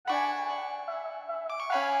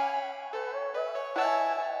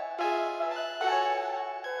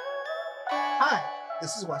Hi,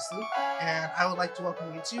 this is Wesley, and I would like to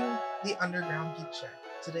welcome you to the Underground Geek Shack.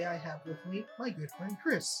 Today I have with me my good friend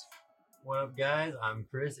Chris. What up, guys? I'm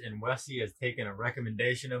Chris, and Wesley has taken a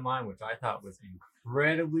recommendation of mine, which I thought was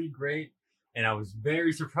incredibly great, and I was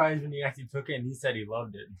very surprised when he actually took it, and he said he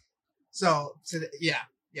loved it. So, today,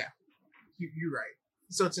 you're right.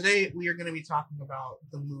 So today we are going to be talking about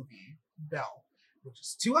the movie Belle, which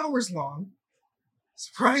is 2 hours long.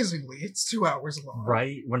 Surprisingly, it's 2 hours long.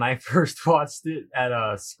 Right? When I first watched it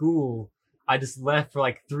at school, I just left for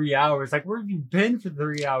like 3 hours. Like, where have you been for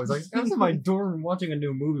 3 hours? Like, I was in my dorm room watching a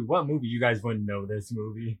new movie. What movie? You guys wouldn't know this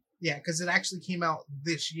movie. Yeah, because it actually came out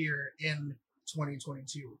this year in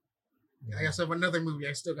 2022. I guess I have another movie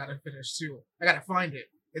I still got to finish too. I got to find it.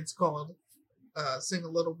 It's called Sing a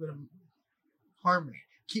Little Bit of Harmony.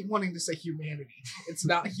 Keep wanting to say humanity. It's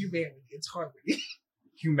not humanity. It's harmony.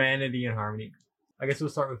 Humanity and harmony. I guess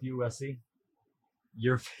we'll start with you, Wesley.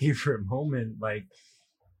 Your favorite moment, like,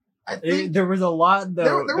 I think there was a lot,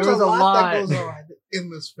 though. There was a lot that goes on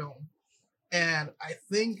in this film. And I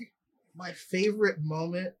think my favorite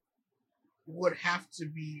moment would have to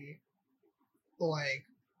be, like,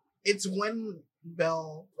 it's when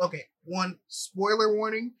Belle... Okay, one, spoiler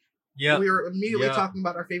warning. Yeah. We were immediately talking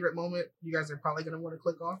about our favorite moment. You guys are probably going to want to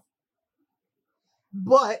click off.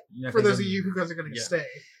 But, for those of you who guys are going to stay...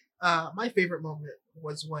 my favorite moment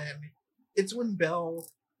was when Belle,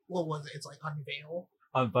 what was it? It's like unveil.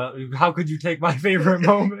 But how could you take my favorite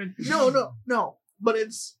moment? No. But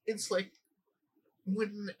it's like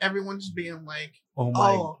when everyone's being like, oh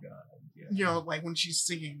my god, yeah. You know, like when she's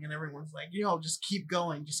singing and everyone's like, just keep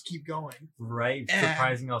going. Right, and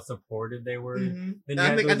surprising how supportive they were. Mm-hmm.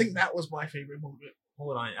 I think that was my favorite moment.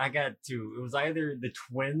 Hold on, I got two. It was either the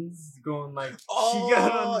twins going like, she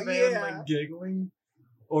got unveiled, like giggling.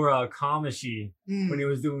 Or Kamashi, when he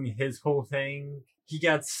was doing his whole thing, he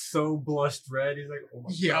got so blushed red. He's like, oh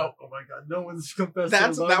my god, no one's confessed.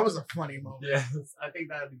 That was a funny moment. Yes, I think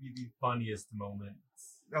that would be the funniest moment.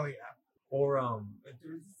 Oh yeah. Or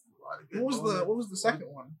there's a lot of good what was the second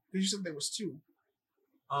one? Because you said there was two.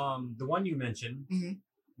 The one you mentioned,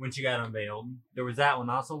 when she got unveiled, there was that one.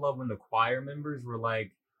 I also love when the choir members were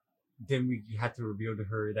like, then we had to reveal to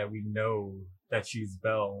her that we know that she's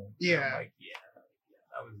Belle. Yeah. And I'm like, yeah.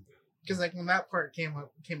 That was good. Because like when that part came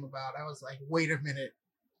about, I was like, wait a minute,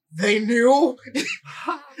 they knew.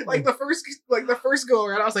 like the first go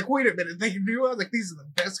around, I was like, wait a minute, they knew. I was like, these are the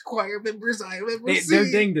best choir members I've ever seen.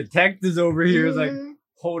 They're dang detectives over here. Is like,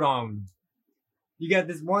 hold on, you got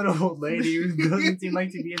this one old lady who doesn't seem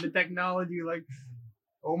like to be into technology. Like,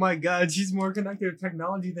 oh my god, she's more connected to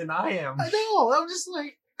technology than I am. I know. I'm just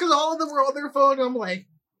like, because all of them were on their phone. I'm like,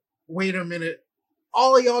 wait a minute.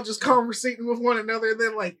 All of y'all just conversating with one another, and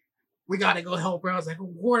then like, we gotta go help her. I was like,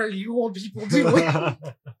 what are you old people doing?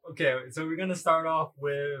 Okay, so we're gonna start off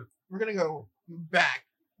with... We're gonna go back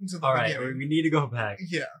into the beginning. Alright, we need to go back.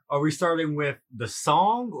 Yeah. Are we starting with the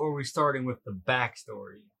song, or are we starting with the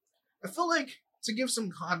backstory? I feel like, to give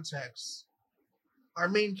some context, our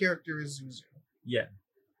main character is Zuzu. Yeah.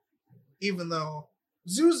 Even though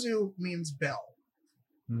Zuzu means Belle.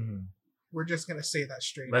 Mm-hmm. We're just gonna say that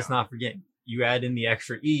straight Let's not forget. You add in the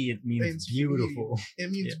extra E, it means beautiful. It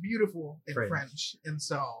means beautiful in French. And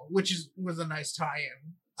so, which was a nice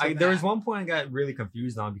tie-in. There was one point I got really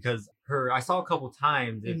confused on because I saw a couple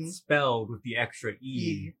times it's spelled with the extra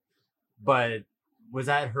E. But was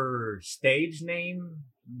that her stage name,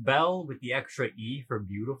 Belle, with the extra E for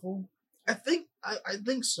beautiful? I think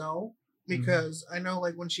so. Because I know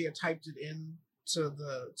like when she had typed it in to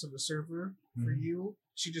the server for you,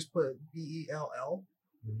 she just put BELL.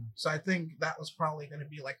 So I think that was probably going to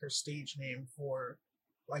be like her stage name for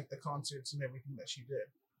like the concerts and everything that she did.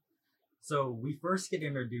 So we first get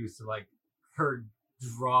introduced to like her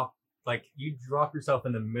drop, like you drop yourself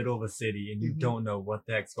in the middle of a city and you don't know what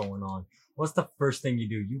the heck's going on. What's the first thing you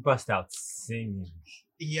do? You bust out singing.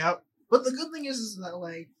 Yep. But the good thing is that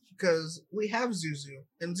like, because we have Zuzu,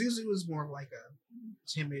 and Zuzu is more of like a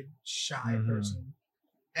timid, shy person.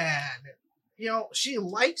 And she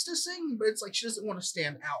likes to sing, but it's like she doesn't want to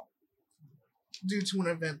stand out due to an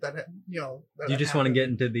event that, you just want to get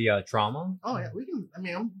into the trauma? Oh, yeah.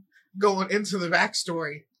 I'm going into the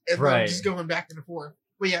backstory and then just going back and forth.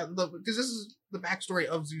 But yeah, because this is the backstory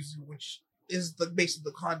of Zuzu, which is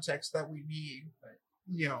basically the context that we need,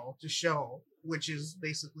 to show, which is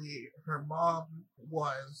basically her mom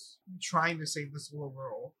was trying to save this little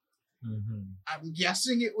girl. I'm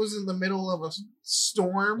guessing it was in the middle of a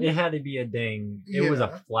storm. It had to be a dang. It was a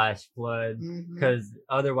flash flood. Because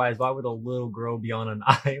otherwise, why would a little girl be on an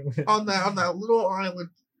island? on that little island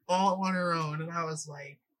all on her own. And I was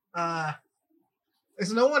like,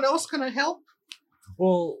 is no one else gonna help?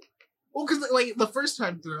 Well, because like the first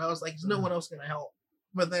time through, I was like, "There's no one else gonna help,"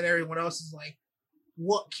 but then everyone else is like,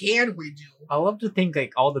 "What can we do?" I love to think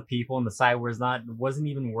like all the people on the side wasn't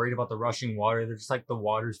even worried about the rushing water. They're just like the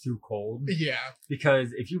water's too cold. Yeah.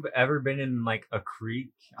 Because if you've ever been in like a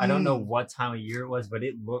creek, I don't know what time of year it was, but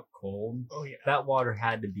it looked cold. Oh yeah. That water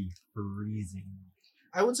had to be freezing.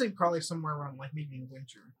 I would say probably somewhere around like maybe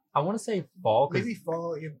winter. I want to say fall. Maybe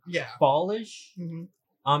fall. Yeah. Fallish.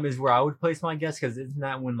 Mm-hmm. Is where I would place my guess, because isn't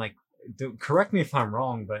that when like, correct me if I'm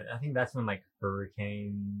wrong, but I think that's when like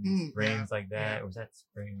hurricanes, rains like that. Yeah. Or was that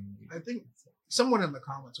spring? I think someone in the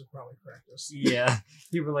comments would probably correct us. Yeah,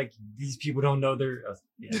 people like these people don't know their.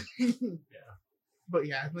 Yeah. Yeah. But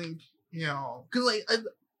yeah, I think because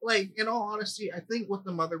like in all honesty, I think what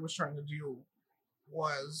the mother was trying to do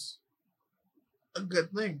was a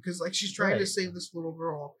good thing, because like she's trying to save this little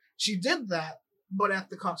girl. She did that, but at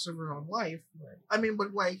the cost of her own life. Right. I mean,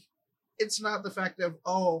 but like, it's not the fact of,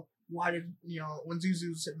 oh, why did when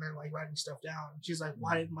Zuzu's sitting there like writing stuff down, she's like,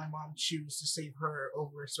 why did my mom choose to save her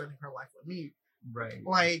over spending her life with me? Right.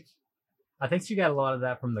 Like, I think she got a lot of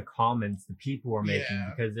that from the comments the people were making,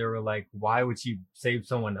 because they were like, why would she save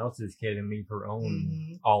someone else's kid and leave her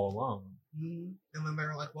own all alone? And then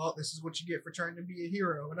they're like, well, this is what you get for trying to be a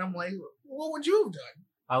hero. And I'm like, what would you have done?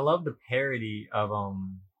 I love the parody of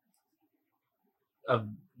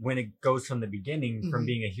when it goes from the beginning, from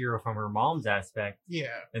being a hero from her mom's aspect,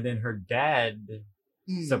 and then her dad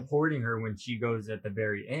supporting her when she goes at the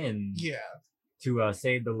very end, to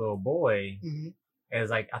save the little boy. As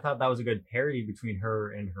like, I thought that was a good parody between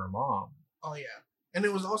her and her mom. Oh yeah, and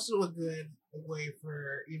it was also a good way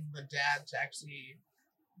for even the dad to actually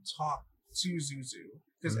talk to Zuzu,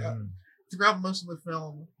 because throughout most of the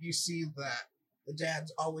film, you see that the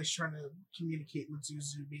dad's always trying to communicate with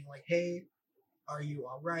Zuzu, being like, "Hey, are you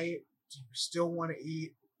all right? Do you still want to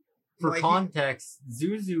eat?" For context,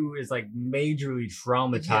 Zuzu is like majorly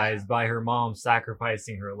traumatized by her mom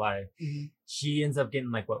sacrificing her life. She ends up getting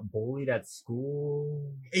like bullied at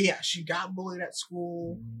school. Yeah, she got bullied at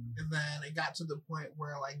school, and then it got to the point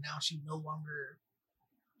where like now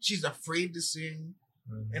she's afraid to sing,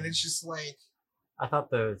 and it's just like, I thought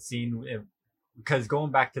the scene, because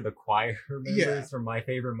going back to the choir members for my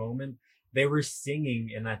favorite moment, they were singing,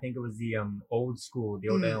 and I think it was the old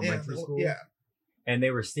elementary school. Yeah. And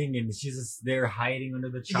they were singing, and she's just there hiding under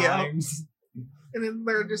the chimes. Yeah. And then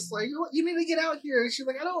they're just like, you need to get out here. And she's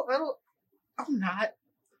like, I'm not.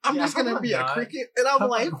 I'm just going to be a cricket. And I'm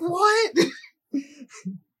like, what?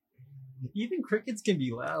 Even crickets can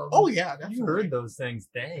be loud. Oh, yeah, definitely. You heard those things,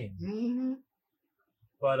 dang.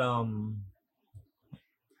 But,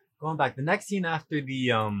 going back, the next scene after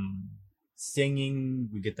the singing,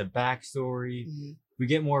 we get the backstory. We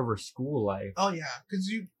get more of her school life. Oh yeah,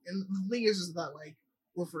 because and the thing is that like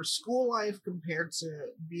with her school life compared to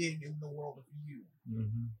being in the world of you,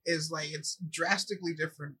 is like it's drastically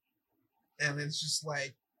different, and it's just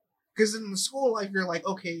like, because in the school life you're like,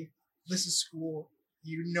 okay, this is school,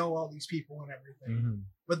 you know all these people and everything,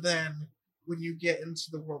 but then when you get into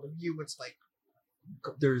the world of you, it's like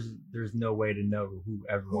there's no way to know who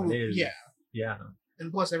everyone is. Yeah.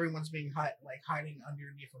 And plus, everyone's being hiding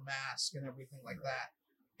underneath a mask and everything like that.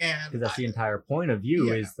 And because that's the entire point of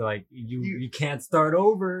you is like you can't start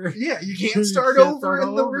over. Yeah, you can't start over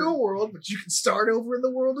in the real world, but you can start over in the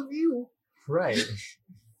world of you. Right.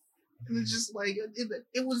 And it's just like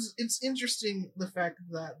it's interesting the fact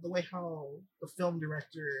that the way how the film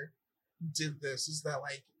director did this is that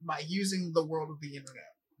like by using the world of the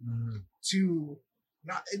internet to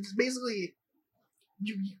not, it's basically.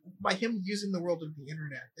 By him using the world of the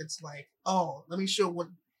internet, it's like, oh, let me show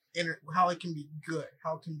how it can be good,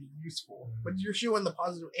 how it can be useful. But you're showing the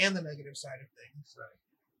positive and the negative side of things.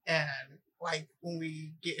 Right. And like when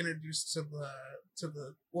we get introduced to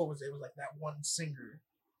the what was it? It was like that one singer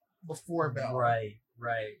before Belle. Right.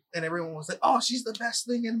 And everyone was like, oh, she's the best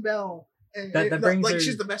thing in Belle. And that brings her,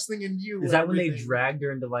 she's the best thing in you. Is that when they dragged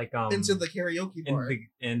her into like into the karaoke bar?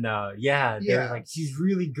 They're like, she's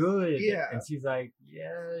really good. Yeah. And she's like,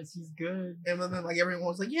 yeah, she's good. And then like everyone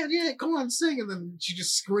was like, yeah, come on, sing. And then she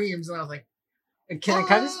just screams, and I was like, I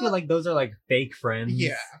kind of feel like those are like fake friends.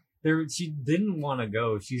 Yeah. She didn't want to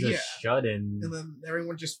go. She's a shut-in. And then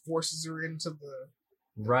everyone just forces her into the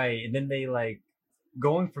right. And then they like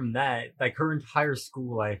going from that, like her entire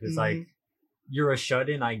school life is like, you're a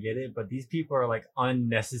shut-in, I get it, but these people are like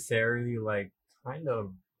unnecessarily like kind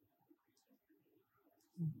of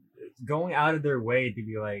going out of their way to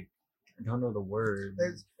be like, I don't know the word.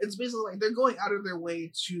 It's basically like they're going out of their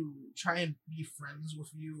way to try and be friends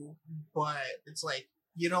with you, but it's like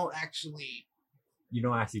you don't actually you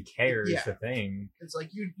don't actually care is the thing. It's like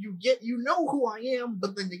you know who I am,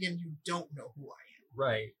 but then again you don't know who I am.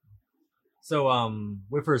 Right. So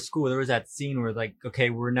with her school, there was that scene where like, okay,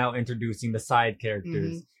 we're now introducing the side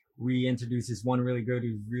characters. Mm-hmm. We introduced this one who's really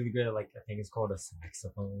good at, like, I think it's called a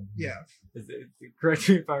saxophone. Yeah. Correct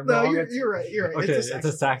me if I'm wrong. You're right. Okay, it's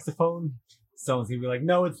a saxophone. Someone's gonna be like,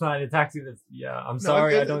 no, it's not. It's actually this. Yeah, I'm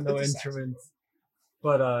sorry, I don't know instruments.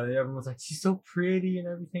 But everyone's like, she's so pretty and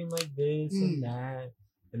everything like this and that.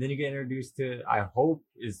 And then you get introduced to, I hope,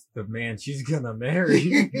 is the man she's gonna marry.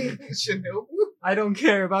 Shinobu? I don't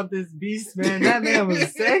care about this beast, man. That man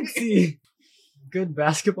was sexy. Good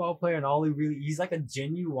basketball player, and he's like a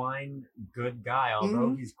genuine good guy,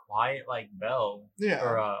 although he's quiet like Belle. Yeah.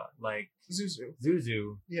 Or like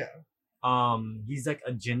Zuzu. Yeah. He's like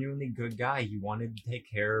a genuinely good guy. He wanted to take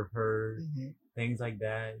care of her, things like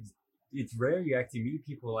that. It's rare you actually meet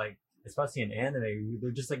people like, especially in anime,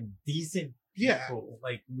 they're just like decent people,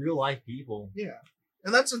 like real life people. Yeah.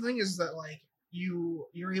 And that's the thing, is that like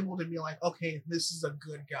you're able to be like, okay, this is a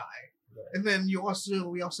good guy. Right. And then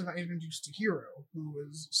we also got introduced to Hiro, who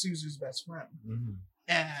was Suzu's best friend. Mm-hmm.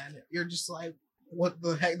 And you're just like, what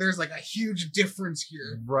the heck? There's like a huge difference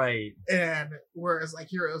here. Right. And whereas like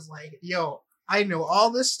Hiro's like, yo, I know all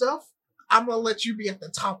this stuff. I'm gonna let you be at the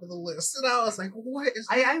top of the list. And I was like, what is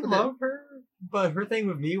I love her, but her thing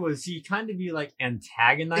with me was she kind of be like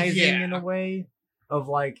antagonizing in a way of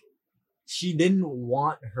like, she didn't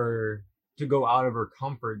want her to go out of her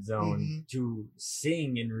comfort zone to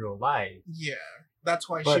sing in real life. Yeah. That's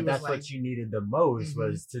why but that's like, what you needed the most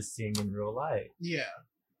was to sing in real life. Yeah.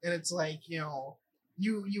 And it's like, you know,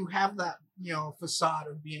 you have that, you know, facade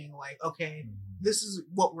of being like, okay, this is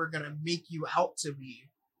what we're gonna make you out to be,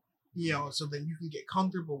 you know, so then you can get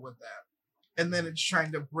comfortable with that. And then it's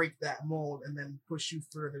trying to break that mold and then push you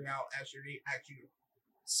further out as your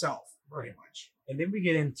self, pretty much. And then we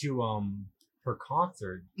get into her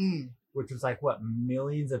concert, which was like what,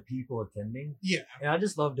 millions of people attending. Yeah. And I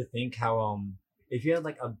just love to think how if you had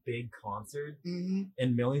like a big concert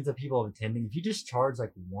and millions of people attending, if you just charge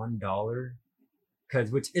like $1,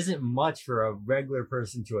 which isn't much for a regular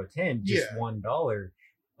person to attend, just $1,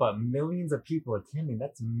 but millions of people attending,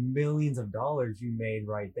 that's millions of dollars you made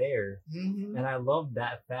right there. And I love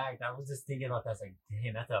that fact. I was just thinking about that. It's like,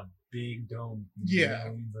 damn, that's a big dome.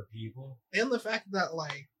 Millions of people. And the fact that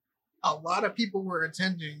like a lot of people were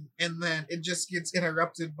attending and then it just gets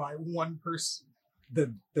interrupted by one person.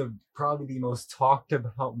 The probably the most talked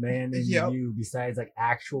about man in you besides like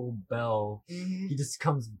actual Belle. He just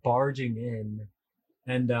comes barging in,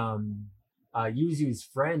 and Yuzu's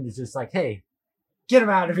friend is just like, hey, get him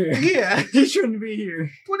out of here. Yeah. He shouldn't be here.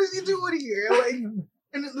 What is he doing here? Like,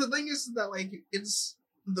 and the thing is that like it's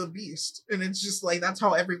the Beast, and it's just like that's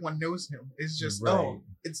how everyone knows him. It's just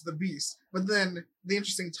it's the Beast. But then the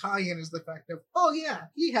interesting tie-in is the fact of, oh yeah,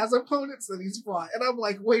 he has opponents that he's fought, and I'm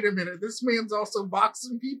like, wait a minute, this man's also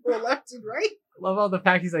boxing people left and right. I love all the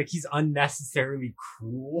fact he's unnecessarily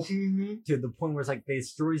cruel to the point where it's like they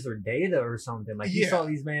destroys their data or something. Like you saw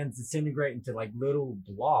these men disintegrate into like little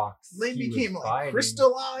blocks. They became like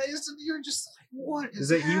crystallized, and you're just like, what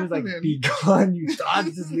is happening? He was like, be gone, you thought,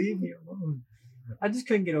 just leave me alone. I just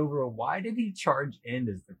couldn't get over it. Why did he charge in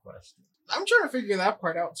is the question. I'm trying to figure that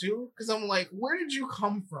part out too, because I'm like, where did you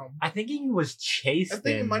come from? I think he was chased. I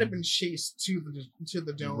think he might have been chased to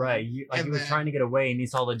the dome. Right. He was trying to get away, and he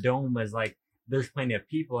saw the dome as like, there's plenty of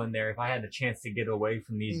people in there. If I had a chance to get away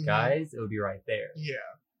from these guys, it would be right there. Yeah.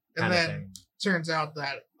 And then turns out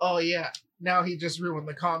that, oh yeah, now he just ruined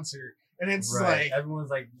the concert. And it's like, everyone's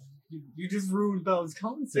like, you just ruined Belle's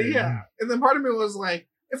concert. Yeah. And then part of me was like,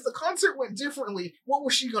 if the concert went differently, what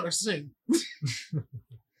was she gonna sing?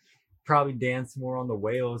 Probably dance more on the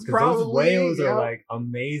whales, because those whales are like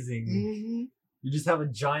amazing. You just have a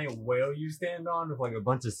giant whale you stand on with like a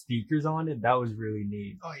bunch of speakers on it. That was really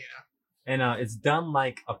neat. Oh yeah. And it's done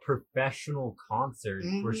like a professional concert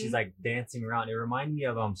where she's like dancing around. It reminded me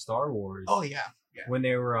of Star Wars. Oh yeah. When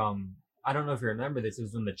they were I don't know if you remember this. It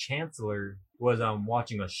was when the Chancellor was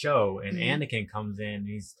watching a show, and Anakin comes in and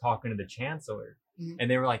he's talking to the Chancellor.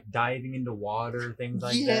 And they were like diving into water, things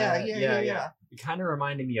like that. Yeah. It kind of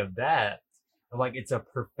reminded me of that. Like it's a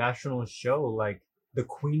professional show, like the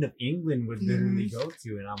Queen of England would literally go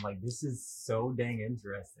to, and I'm like, this is so dang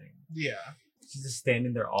interesting. Yeah. She's just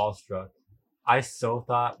standing there awestruck. I so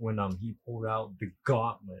thought when he pulled out the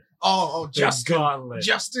gauntlet. Oh, Justin. Gauntlet.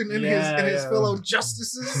 Justin and his fellow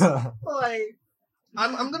justices. Like,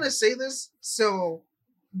 I'm gonna say this. So,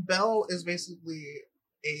 Belle is basically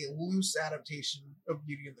a loose adaptation of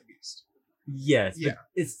Beauty and the Beast. Yes. Yeah.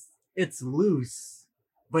 It's loose,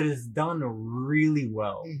 but it's done really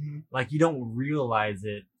well. Mm-hmm. Like, you don't realize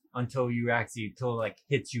it until it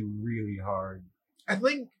hits you really hard. I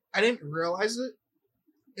think I didn't realize it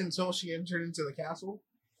until she entered into the castle.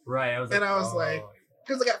 Right. I was like,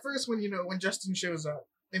 because like at first when Justin shows up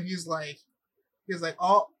and he's like,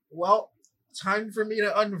 oh well, time for me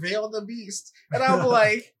to unveil the beast, and I'm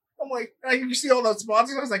like, you see all those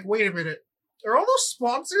sponsors? I was like, wait a minute, are all those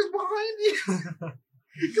sponsors behind you?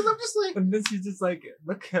 Because I'm just like, and then she's just like,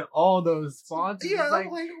 look at all those sponsors. Yeah, I'm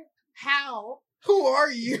like, how? Who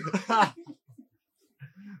are you?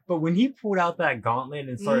 But when he pulled out that gauntlet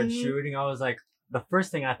and started shooting, I was like, the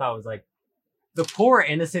first thing I thought was like, the poor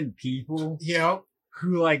innocent people. Yep.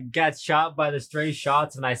 Who like got shot by the stray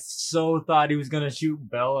shots, and I so thought he was gonna shoot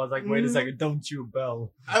Belle. I was like, wait a second, don't shoot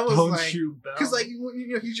Belle. Don't shoot Belle. Because like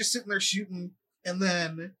he's just sitting there shooting, and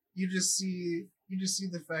then you just see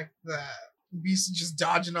the fact that Beast is just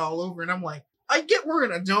dodging all over, and I'm like, I get we're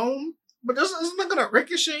in a dome, but isn't that gonna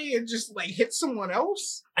ricochet and just like hit someone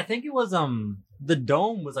else? I think it was the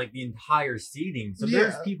dome was like the entire seating, so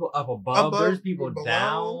there's people up above, there's people below.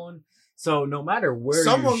 Down, so no matter where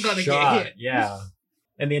someone's gonna get hit. Yeah.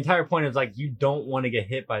 And the entire point is like, you don't want to get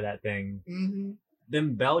hit by that thing. Mm-hmm.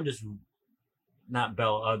 Then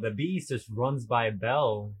the Beast just runs by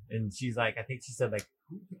Belle, and she's like, I think she said like,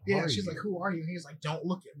 she's like, who are you? And he's like, don't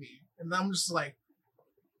look at me. And I'm just like,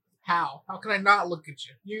 how? How can I not look at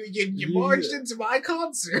you? You barged into my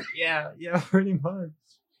concert. Yeah, pretty much.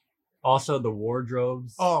 Also, the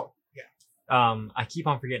wardrobes. Oh, yeah. I keep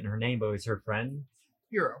on forgetting her name, but it's her friend.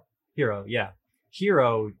 Hero, yeah.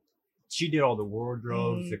 Hero. She did all the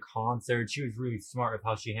wardrobes, the concert. She was really smart with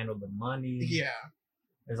how she handled the money. Yeah.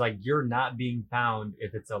 It's like, you're not being found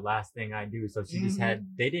if it's the last thing I do. So she just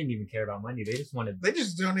they didn't even care about money. They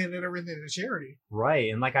just donated everything to charity.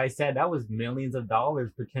 Right. And like I said, that was millions of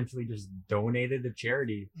dollars potentially just donated to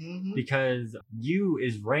charity. Mm-hmm. Because U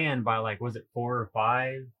is ran by like, was it 4 or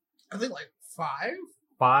 5? I think like 5?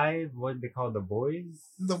 5? What did they call it? The boys?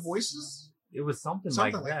 The voices? It was something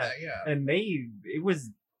like that. Yeah. And it was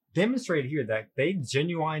demonstrated here that they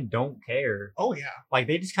genuine don't care. Oh yeah. Like,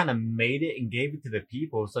 they just kind of made it and gave it to the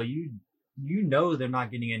people, so you know they're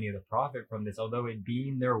not getting any of the profit from this, although it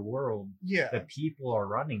being their world. Yeah. The people are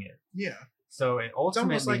running it. Yeah. So it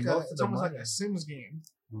ultimately it's almost like a Sims game.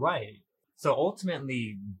 Right. So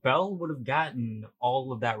ultimately, Belle would have gotten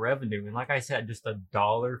all of that revenue, and like I said, just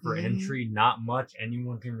 $1 for entry, not much.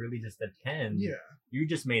 Anyone can really just attend. Yeah. You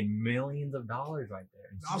just made millions of dollars right there.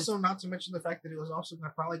 Also, not to mention the fact that it was also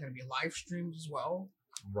probably going to be live streamed as well.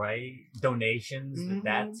 Right. Donations,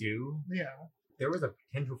 that too. Yeah. There was a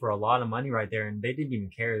potential for a lot of money right there, and they didn't even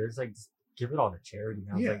care. They're just like, just give it all to charity.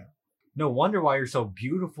 I was like, no wonder why you're so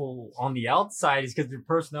beautiful on the outside is because your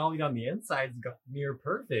personality on the inside is near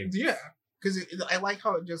perfect. Yeah. Because I like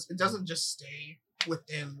how it doesn't just stay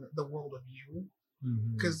within the world of you.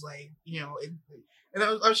 Because and I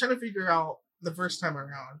was trying to figure out the first time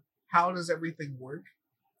around, how does everything work?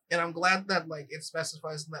 And I'm glad that like it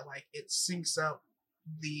specifies that like it syncs up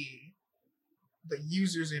the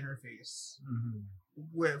user's interface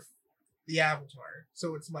with the avatar.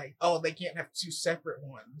 So it's like, oh, they can't have 2 separate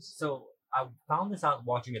ones. So I found this out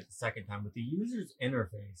watching it the second time. With the user's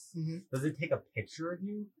interface, does it take a picture of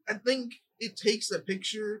you? I think it takes a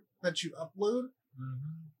picture that you upload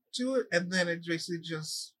to it, and then it basically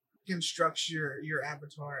just constructs your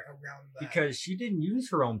avatar around that. Because she didn't use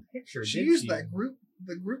her own picture. She used the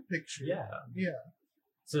group picture. Yeah. Yeah.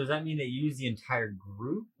 So does that mean it used the entire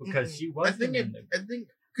group? Because she wasn't I think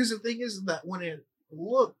because the thing is that when it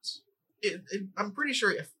looked, I'm pretty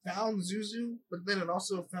sure it found Zuzu, but then it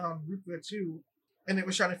also found Ruka too, and it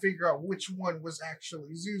was trying to figure out which one was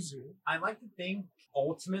actually Zuzu. I like to think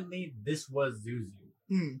ultimately this was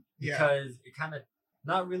Zuzu. Yeah. Because it kind of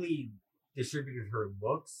not really distributed her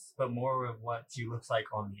looks, but more of what she looks like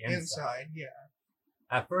on the inside. Yeah.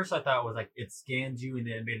 At first, I thought it was like it scanned you and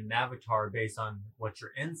then it made an avatar based on what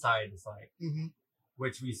your inside is like.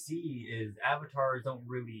 Which we see is avatars don't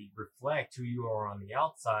really reflect who you are on the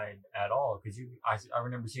outside at all. Because I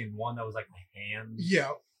remember seeing one that was like a hand. Yeah.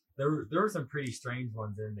 There were some pretty strange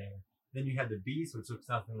ones in there. Then you had the Beast, which looks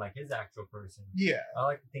nothing like his actual person. Yeah. I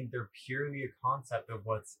like to think they're purely a concept of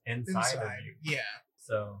what's inside of you. Yeah.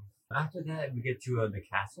 So after that, we get to the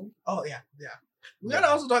castle. Oh, yeah. We gotta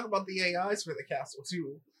also talk about the AIs for the castle,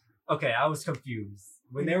 too. Okay, I was confused.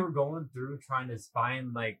 When they were going through trying to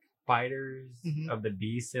find, like, fighters of the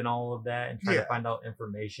Beast and all of that and trying to find out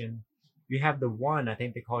information, you have the one, I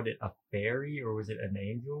think they called it a fairy, or was it an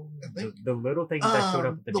angel? The little things that showed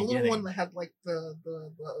up at the beginning. The little one that had, like, the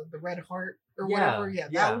red heart or whatever. Yeah,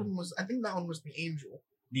 that one was, I think that one was the angel.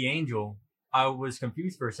 The angel. I was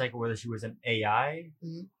confused for a second whether she was an AI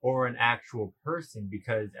or an actual person,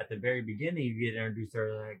 because at the very beginning you get introduced to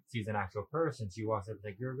her like she's an actual person. She walks up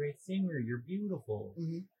like, "You're a great singer. You're beautiful,"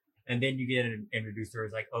 and then you get introduced to her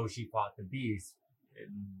as like, "Oh, she fought the beast." And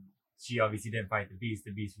she obviously didn't fight the beast.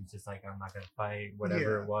 The beast was just like, "I'm not gonna fight,"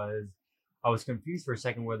 whatever it was. I was confused for a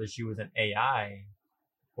second whether she was an AI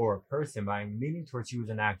or a person, but I'm leaning towards she was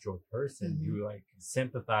an actual person who like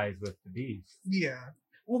sympathized with the beast. Yeah.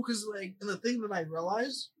 Well, because like, and the thing that I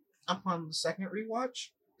realized upon the second rewatch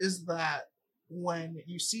is that when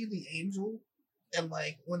you see the angel, and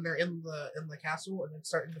like when they're in the castle and it's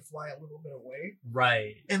starting to fly a little bit away,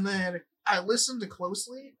 right? And then I listened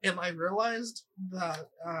closely and I realized that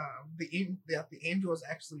the angel is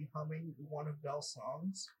actually humming one of Belle's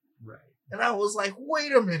songs, right? And I was like,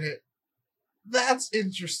 wait a minute, that's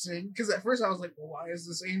interesting. Because at first I was like, well, why is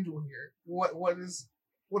this angel here?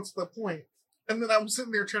 What's the point? And then I'm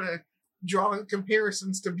sitting there trying to draw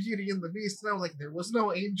comparisons to Beauty and the Beast, and I was like, there was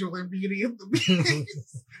no angel in Beauty and the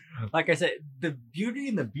Beast. Like I said, the Beauty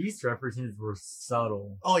and the Beast references were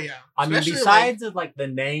subtle. Oh yeah. I mean, besides like the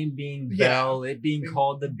name being Belle, it being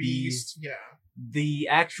called the Beast, the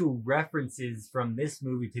actual references from this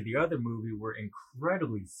movie to the other movie were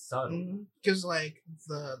incredibly subtle. Because like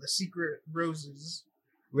the secret roses.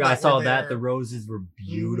 Yeah, I saw that. The roses were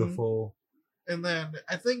beautiful. And then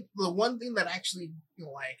I think the one thing that actually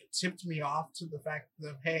like tipped me off to the fact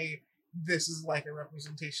that, hey, this is like a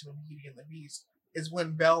representation of Beauty and the Beast, is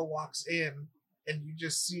when Belle walks in and you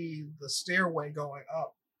just see the stairway going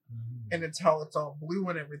up and it's all blue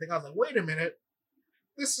and everything. I was like, wait a minute,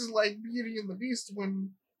 this is like Beauty and the Beast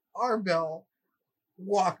when our Belle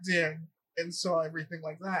walked in and saw everything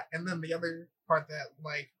like that. And then the other part that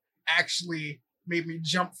like actually made me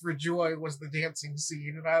jump for joy was the dancing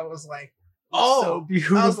scene, and I was like, oh, so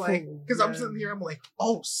beautiful. I was like, because I'm sitting here, I'm like,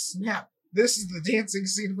 oh snap, this is the dancing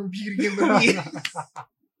scene from Beauty and the Beast.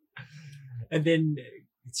 And then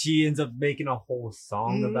she ends up making a whole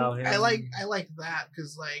song about him. I like that,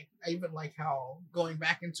 because like I even like how going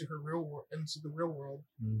back into the real world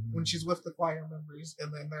when she's with the choir members,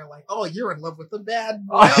 and then they're like, "Oh, you're in love with the bad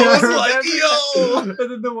boy." I was like, "Yo!" And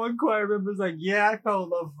then the one choir member's like, "Yeah, I fell in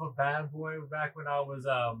love with a bad boy back when I was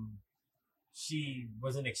she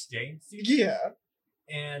was an exchange student." Yeah.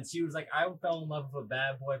 And she was like, "I fell in love with a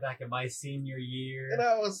bad boy back in my senior year." And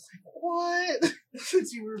I was like, "What?"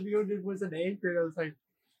 She revealed it was an 8th grade. I was like,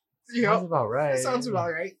 sounds about right. That sounds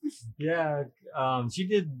about right. Yeah. She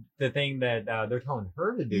did the thing that they're telling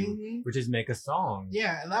her to do, which is make a song.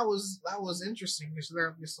 Yeah, and that was interesting, because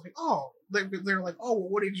they're just like, oh, they're like, oh, well,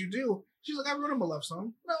 what did you do? She's like, I wrote him a love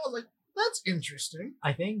song. And I was like, that's interesting.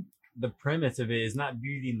 I think the premise of it is not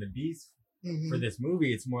Beauty and the Beast for this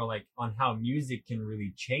movie. It's more like on how music can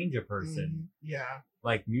really change a person. Yeah.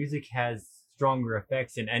 Like music has stronger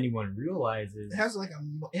effects than anyone realizes. It has like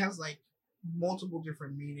multiple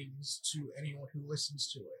different meanings to anyone who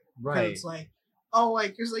listens to it. Right. It's like, oh,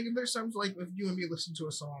 like, because like there's times like if you and me listen to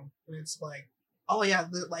a song and it's like, oh yeah,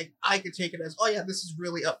 like I could take it as, oh yeah, this is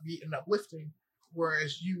really upbeat and uplifting,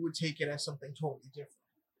 whereas you would take it as something totally different.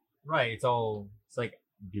 Right. It's like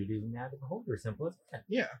beauty in the eye of the beholder, simple as that.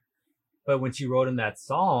 Yeah. But when she wrote him that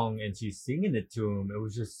song and she's singing it to him, it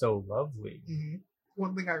was just so lovely.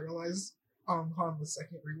 One thing I realized on the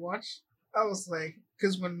second rewatch, I was like,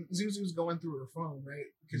 because when Zuzu's going through her phone, right?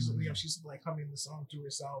 Because she's like humming the song to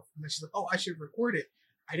herself, and then she's like, "Oh, I should record it."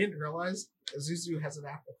 I didn't realize that Zuzu has an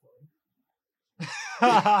Apple phone.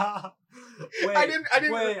 I didn't.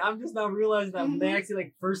 Wait, I'm just now realizing that when they actually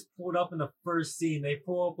like first pulled up in the first scene, they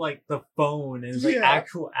pull up like the phone and it's like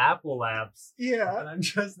actual Apple apps. Yeah. And I'm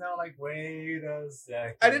just now like, wait a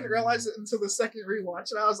second. I didn't realize it until the second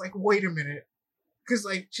rewatch, and I was like, wait a minute. Because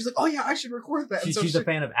like she's like, oh yeah, I should record that. She's a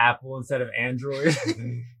fan of Apple instead of Android.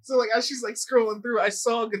 So like as she's like scrolling through, I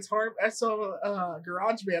saw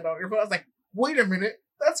GarageBand on her phone. I was like, wait a minute,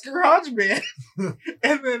 that's GarageBand. And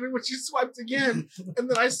then when she swiped again, and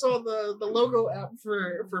then I saw the logo app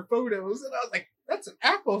for photos, and I was like, that's an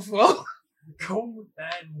Apple phone. Go with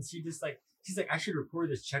that, and she's like, I should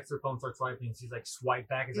record this. Checks her phone, starts swiping, and she's like, swipe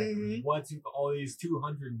back. It's like, what's with all these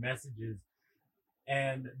 200 messages?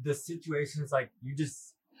 And the situation is like, you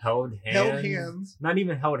just held hands. Not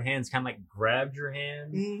even held hands, kind of like grabbed your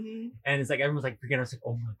hand. And it's like, everyone's like freaking out. It's like,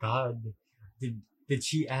 oh my God, did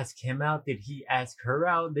she ask him out? Did he ask her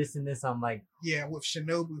out? This and this. I'm like, yeah, with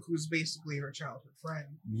Shinobu, who's basically her childhood friend.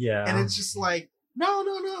 Yeah. And it's just like, no,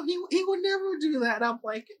 he would never do that. And I'm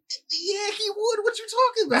like, yeah, he would. What you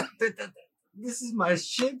talking about? This is my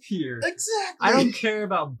ship here. Exactly. I don't care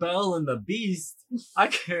about Belle and the Beast. I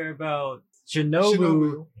care about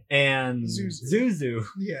Shinobu and Zuzu.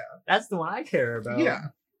 Yeah. That's the one I care about. Yeah.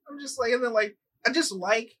 I'm just like, and then like, I just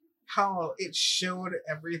like how it showed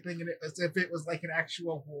everything in it as if it was like an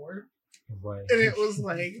actual war. Right. And it was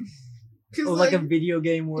like, it was like a video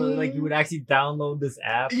game where like you would actually download this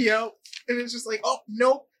app. Yep. And it's just like, oh,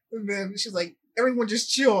 nope. And then she's like, everyone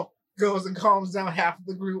just chill. Goes and calms down half of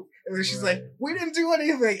the group. And then she's like, we didn't do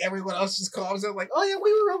anything. Everyone else just calms down like, oh yeah,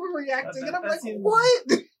 we were overreacting. And I'm like, what?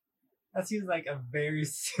 That seems like a very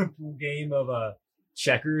simple game of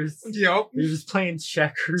checkers. Yep. You're just playing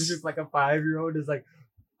checkers with like a 5-year-old is like,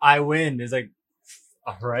 I win. It's like,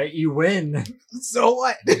 all right, you win. So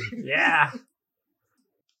what? Yeah.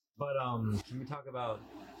 But can we talk about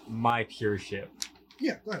my pure ship?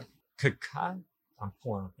 Yeah, go ahead. Kakai. I'm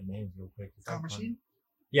pulling up the names real quick. Kamashi?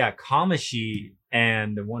 Yeah, Kamashi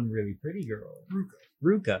and the one really pretty girl.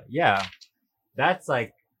 Ruka. Yeah. That's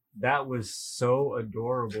like, that was so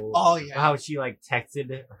adorable. Oh yeah. How she like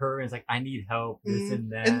texted her and it's like, I need help, this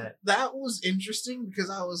and that. And that was interesting because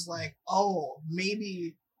I was like, oh,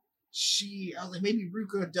 maybe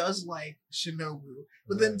Ruka does like Shinobu.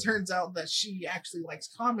 But then it turns out that she actually likes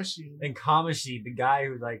Kamashi. And Kamashi, the guy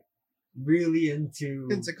who's like really into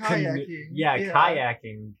kayaking.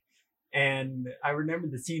 Kayaking. And I remember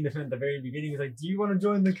the scene at the very beginning. He was like, do you want to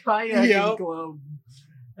join the kayaking club?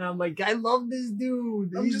 And I'm like, I love this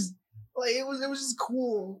dude. I'm just like, it was just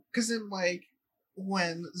cool. Cause then like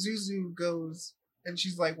when Zuzu goes and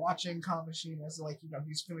she's like watching Kamashi as like,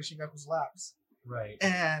 he's finishing up his laps. Right.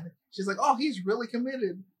 And she's like, oh, he's really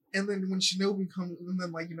committed. And then when Shinobi comes, and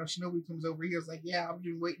then like, Shinobi comes over, he was like, yeah, I'm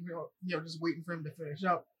just waiting, just waiting for him to finish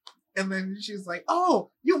up. And then she's like,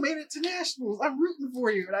 oh, you made it to nationals. I'm rooting for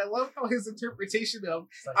you. And I love how his interpretation of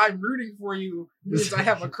I'm rooting for you means I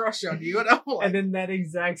have a crush on you. And I'm like, and then that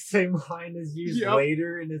exact same line is used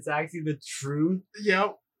later, and it's actually the truth.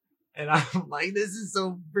 Yep. And I'm like, this is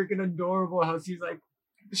so freaking adorable how she's like,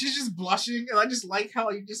 she's just blushing. And I just like how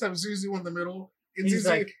you just have Zuzu in the middle. And he's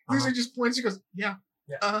Zuzu just points. She goes, yeah.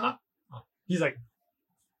 He's like,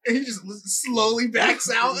 and he just slowly backs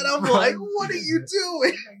out, and I'm like, "What are you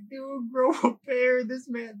doing, dude? Grow a pair. This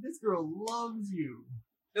girl loves you."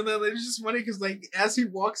 And then it's just funny because, like, as he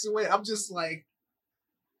walks away, I'm just like,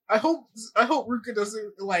 I hope Ruka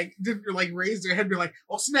didn't raise their head and be like,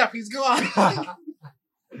 "Oh snap, he's gone."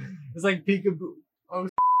 It's like peekaboo. Oh,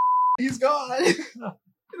 he's gone. And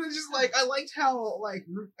it's just like I liked how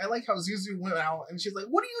Zuzu went out, and she's like,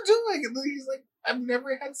 "What are you doing?" And then he's like, "I've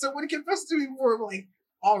never had someone confess to me before." I'm like,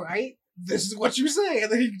 all right, this is what you say.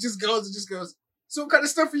 And then he just goes, so what kind of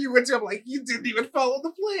stuff are you into? I'm like, you didn't even follow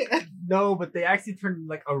the plan. No, but they actually turned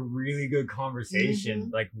like a really good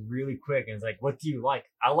conversation, like really quick. And it's like, what do you like?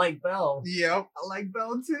 I like Belle. Yep. I like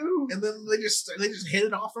Belle too. And then they just hit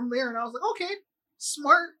it off from there. And I was like, okay,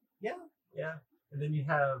 smart. Yeah. And then you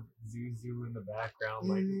have Zuzu in the background,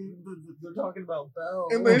 like, they're talking about Belle.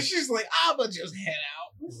 And then she's like, I'ma just head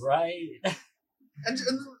out. Right. And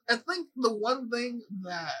I think the one thing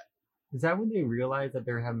that... Is that when they realized that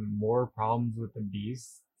they're having more problems with the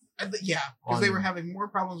Beast? Yeah, because they were having more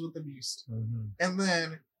problems with the Beast. Mm-hmm. And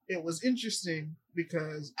then it was interesting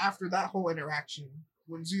because after that whole interaction,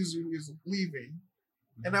 when Zuzu is leaving,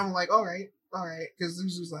 and I'm like, all right, because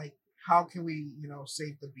Zuzu's like, how can we,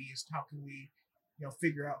 save the Beast? How can we,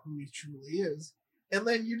 figure out who he truly is? And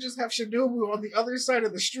then you just have Shinobu on the other side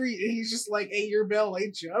of the street, and he's just like, hey, you're Belle,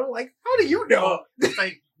 ain't you? I'm like, how do you know? It's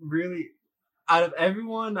like, really, out of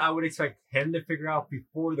everyone, I would expect him to figure out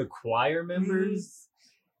before the choir members,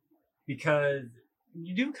 because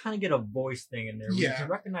you do kind of get a voice thing in there. Where you can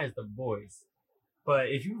recognize the voice. But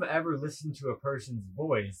if you've ever listened to a person's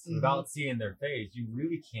voice without seeing their face, you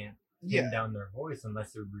really can't pin down their voice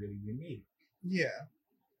unless they're really unique. Yeah.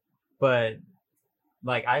 But,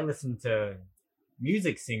 like, I listen to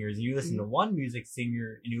music singers, you listen to one music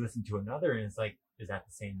singer and you listen to another, and it's like, is that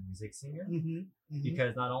the same music singer?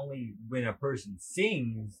 Because not only when a person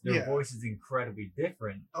sings, their voice is incredibly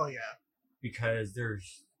different. Oh yeah, because they're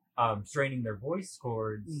straining their voice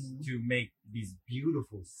cords to make these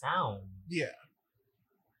beautiful sounds. Yeah,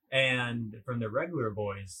 and from their regular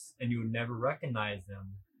voice, and you would never recognize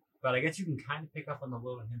them. But I guess you can kind of pick up on the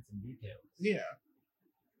little hints and details. Yeah,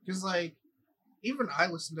 because like, even I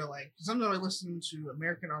listen to sometimes I listen to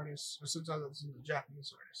American artists, or sometimes I listen to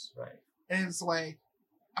Japanese artists. Right. And it's like,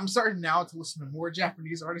 I'm starting now to listen to more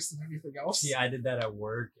Japanese artists than anything else. Yeah, I did that at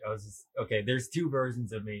work. I was just, okay, there's two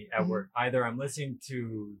versions of me at work. Either I'm listening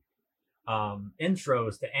to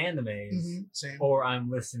intros to animes, Same. or I'm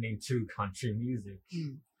listening to country music.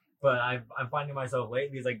 But I'm finding myself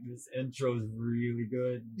lately, it's like, this intro is really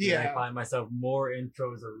good. Yeah. And I find myself more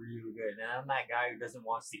intros are really good. And I'm that guy who doesn't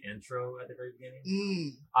watch the intro at the very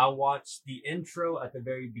beginning. I'll watch the intro at the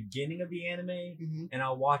very beginning of the anime, and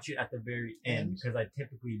I'll watch it at the very end, because I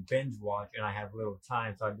typically binge watch and I have little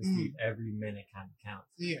time, so I just need every minute kind of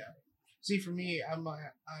counts. Yeah. See, for me,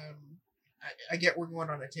 I get we're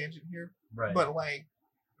going on a tangent here, right? But like,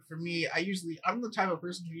 for me, I'm the type of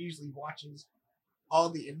person who usually watches all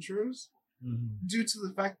the intros due to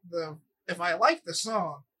the fact that if I like the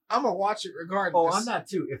song, I'm gonna watch it regardless. Oh, I'm that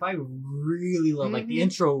too. If I really love, like, the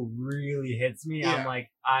intro really hits me, I'm like,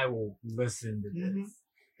 I will listen to this.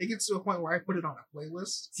 It gets to a point where I put it on a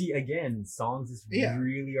playlist. See, again, songs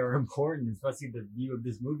really are important, especially the view of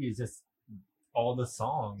this movie is just all the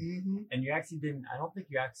songs. And you actually I don't think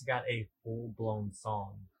you actually got a full-blown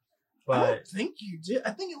song. But I don't think you did.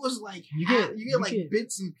 I think it was like you get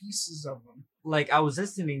bits and pieces of them. Like, I was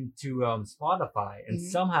listening to Spotify, and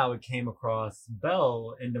somehow it came across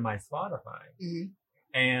Belle into my Spotify.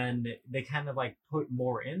 And they kind of like put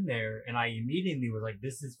more in there, and I immediately was like,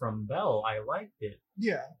 this is from Belle. I liked it.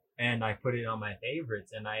 Yeah. And I put it on my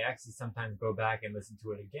favorites, and I actually sometimes go back and listen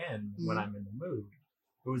to it again when I'm in the mood.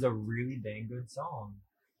 It was a really dang good song.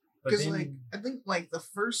 Because like, I think like the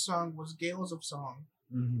first song was Gales of Song.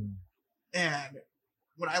 And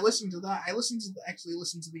when I listened to that, I actually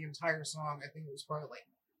listened to the entire song. I think it was probably like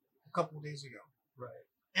a couple of days ago. Right.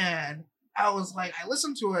 And I was like, I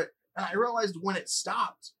listened to it, and I realized when it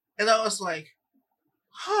stopped, and I was like,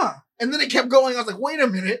 huh. And then it kept going. I was like, wait a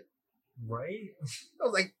minute. Right. I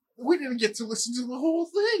was like, we didn't get to listen to the whole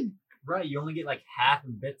thing. Right. You only get like half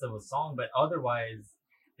and bits of a song, but otherwise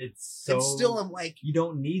it's still like, you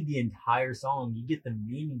don't need the entire song. You get the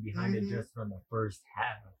meaning behind it just from the first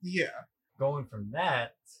half. Yeah. Going from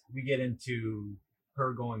that, we get into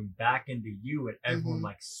her going back into you, and everyone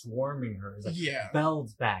like swarming her. It's like,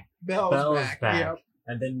 Belle's back. Belle's back. Yep.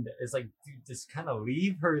 And then it's like, dude, just kind of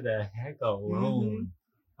leave her the heck alone.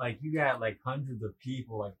 Like, you got like hundreds of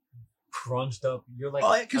people like crunched up. You're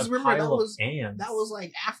like, because remember that was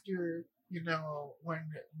like after, you know, when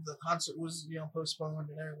the concert was, you know, postponed,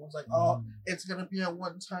 and everyone's like, oh, it's gonna be a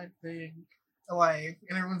one-time thing. Like,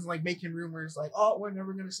 and everyone's like making rumors like, oh, we're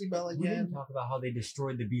never gonna see Belle again. We didn't talk about how they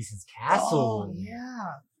destroyed the Beast's castle. Oh yeah.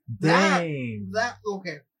 Dang. That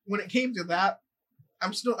okay. When it came to that,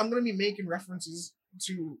 I'm gonna be making references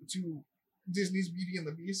to Disney's Beauty and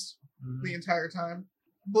the Beast the entire time.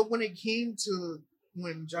 But when it came to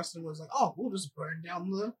when Justin was like, oh, we'll just burn down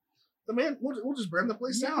the man, we'll just burn the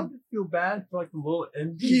place down. I feel bad for like the little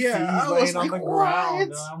NPCs laying on the ground.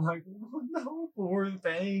 And I'm like, oh, no, poor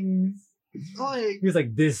things. Like, he was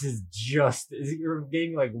like, this is justice. You're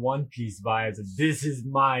getting like One Piece vibes. This is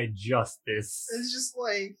my justice. It's just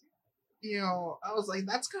like, you know, I was like,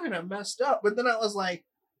 that's kind of messed up. But then I was like,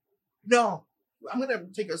 no, I'm going to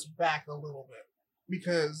take us back a little bit.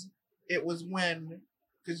 Because it was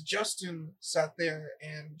because Justin sat there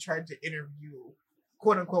and tried to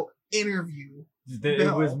quote unquote, interview.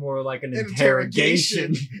 It was more like an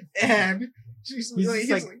interrogation. And he's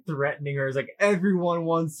like threatening her. It's like, everyone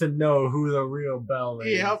wants to know who the real Belle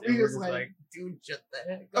is. Yeah, he was like, dude, shut the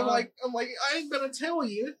heck up. I'm like, I ain't gonna tell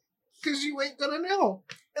you, because you ain't gonna know.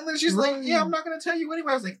 And then she's like, yeah, I'm not gonna tell you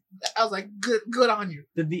anyway. I was like, good on you.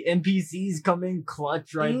 Did the NPCs come in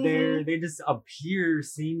clutch right there? They just appear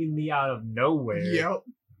seemingly out of nowhere. Yep.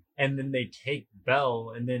 And then they take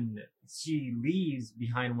Belle, and then she leaves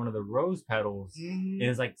behind one of the rose petals. And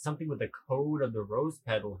it's like something with the code of the rose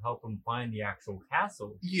petal help them find the actual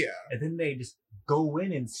castle. Yeah. And then they just go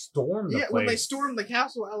in and storm the place. Yeah, when they stormed the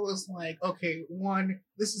castle, I was like, okay,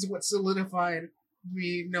 this is what solidified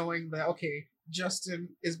me knowing that, okay, Justin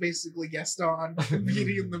is basically Gaston,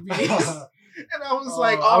 Beauty and the Beast. And I was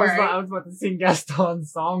like, all right. I was about to sing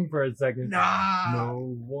Gaston's song for a second. Nah.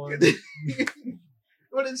 No one.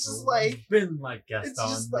 But it's just like, been like Gaston.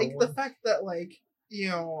 It's just like the fact that, like, you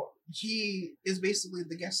know, he is basically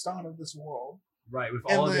the Gaston of this world. Right, with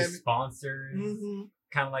all of his sponsors.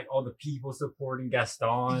 Kind of like all the people supporting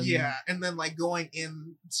Gaston. Yeah, and then like going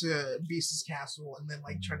into Beast's castle and then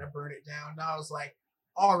like trying to burn it down. And I was like,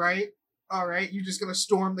 all right, you're just gonna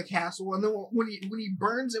storm the castle, and then when he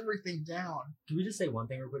burns everything down. Can we just say one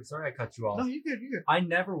thing real quick? Sorry, I cut you off. No, you good. I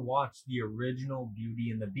never watched the original Beauty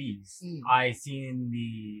and the Beast. I seen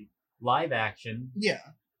the live action. Yeah,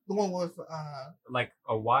 the one with like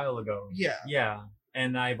a while ago. Yeah.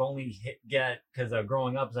 And I've only because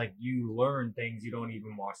growing up, it's like you learn things you don't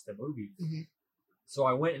even watch the movies. So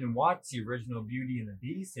I went and watched the original Beauty and the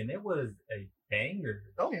Beast, and it was a banger.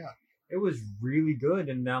 Oh yeah. it was really good.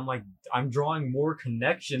 And I'm like, I'm drawing more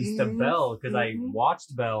connections to Belle because I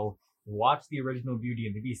watched Belle, watched the original Beauty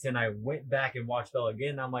and the Beast, and I went back and watched Belle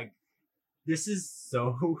again. And I'm like, this is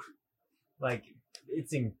so like,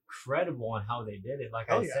 it's incredible on how they did it.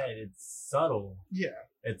 Like I said, it's subtle. Yeah,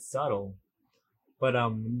 it's subtle. But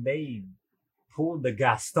they pulled the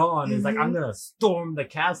Gaston. It's like, I'm gonna storm the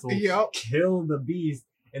castle, kill the beast,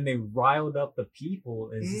 and they riled up the people.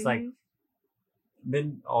 And it's just like,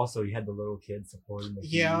 then also you had the little kid supporting the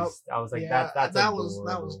beast. I was like, that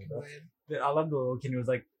was good. I love the little kid. He was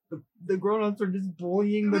like, the grown-ups are just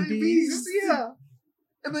bullying the beast. Yeah.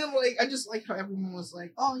 And then, like, I just like how everyone was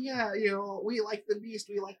like, oh, yeah, you know, we like the beast,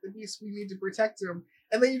 we need to protect him.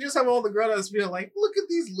 And then you just have all the grown-ups being like, look at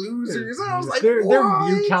these losers. And I was like, their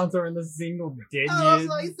view counts are in the single digits. I was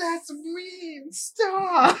like, that's mean.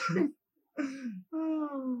 Stop.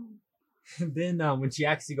 Then when she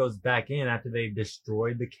actually goes back in after they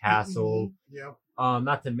destroyed the castle,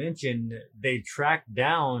 not to mention, they tracked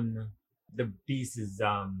down the beast's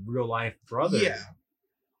real-life brother. Yeah.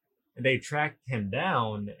 They tracked him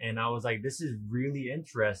down, and I was like, this is really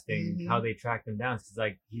interesting how they tracked him down. Because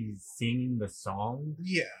like, he's singing the song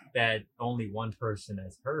that only one person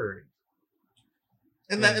has heard.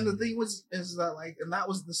 And the thing is that like, and that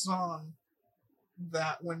was the song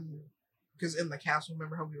that because in the castle,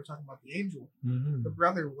 remember how we were talking about the angel? The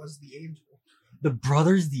brother was the angel. The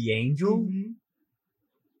brother's the angel?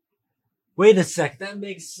 Wait a sec, that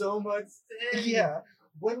makes so much sense. Yeah.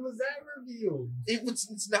 When was that revealed?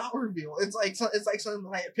 It's not revealed. It's like something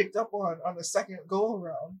that I had picked up on the second go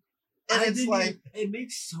around. And it's like, it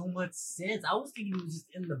makes so much sense. I was thinking it was just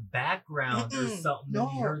in the background or something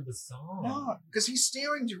when you heard the song. No, because he's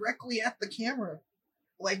staring directly at the camera.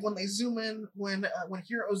 Like when they zoom in, when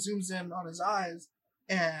Hero zooms in on his eyes,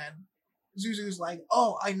 and Zuzu's like,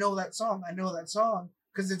 "Oh, I know that song.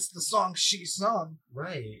 Because it's the song she sung."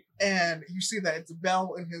 Right. And you see that it's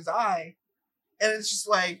Belle in his eye. And it's just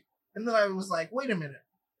like, and then I was like, wait a minute,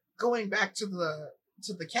 going back to the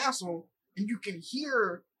castle, and you can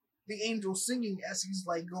hear the angel singing as he's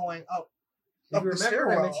like going up. If you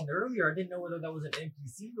remember, I mentioned earlier, I didn't know whether that was an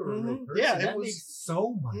NPC or a real person. Yeah, that makes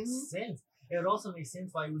so much sense. It would also make sense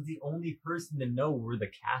why he was the only person to know where the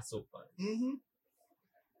castle was. And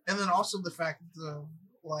then also the fact that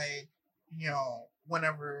like, you know,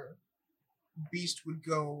 whenever Beast would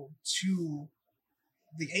go to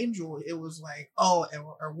the angel, it was like, oh,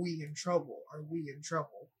 are we in trouble?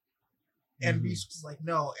 And Beast was like,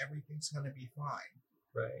 no, everything's gonna be fine.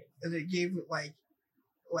 Right. And it gave it like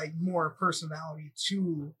more personality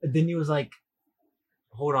to. And then he was like,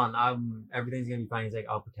 hold on, everything's gonna be fine. He's like,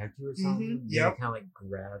 I'll protect you or something. Yeah. Kind of like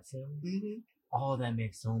grabs him. Oh, that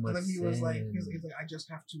makes so much sense. And then he was like, I just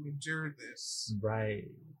have to endure this. Right.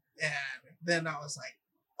 And then I was like,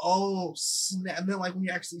 oh snap! And then like when you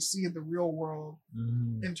actually see the real world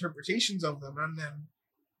interpretations of them, and then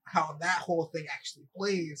how that whole thing actually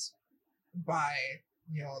plays by,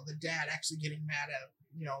 you know, the dad actually getting mad at,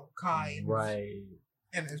 you know, Kai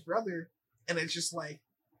and his brother, and it's just like,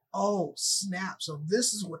 oh snap! So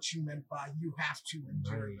this is what you meant by you have to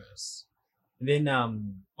endure this. And then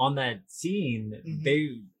on that scene,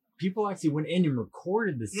 people actually went in and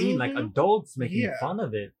recorded the scene, like adults making fun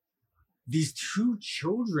of it. These two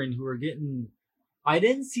children who were getting, I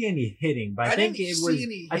didn't see any hitting, but I think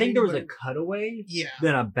there was a cutaway,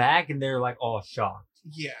 then a back, and they're like all shocked.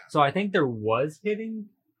 Yeah. So I think there was hitting,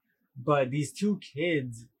 but these two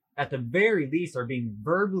kids, at the very least, are being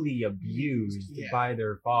verbally abused by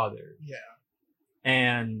their father. Yeah.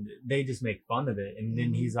 And they just make fun of it. And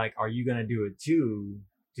then he's like, are you going to do it too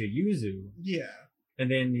to Yuzu? Yeah.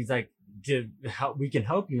 And then he's like, we can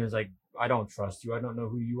help you. And it's like, I don't trust you. I don't know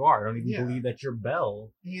who you are. I don't even believe that you're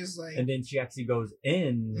Belle. He's like, and then she actually goes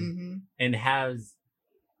in and has,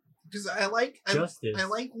 because I like justice. I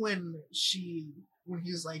like when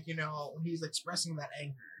he's like, you know, when he's expressing that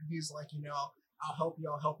anger. He's like, you know, I'll help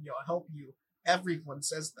you. I'll help you. I'll help you. Everyone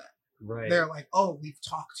says that. Right. They're like, oh, we've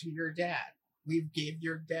talked to your dad. We've gave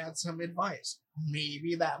your dad some advice.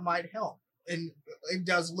 Maybe that might help. And it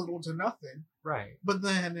does little to nothing. Right. But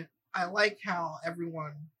then I like how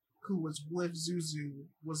everyone who was with Zuzu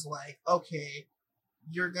was like, okay,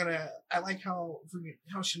 I like how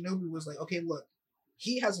Shinobu was like, okay, look,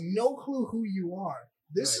 he has no clue who you are.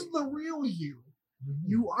 This is the real you.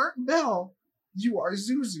 You aren't Belle. You are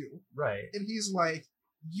Zuzu. Right. And he's like,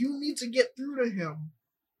 you need to get through to him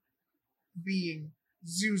being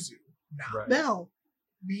Zuzu, not Belle,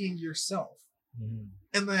 being yourself.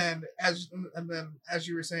 And then as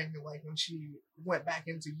you were saying, like when she went back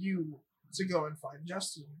into you to go and find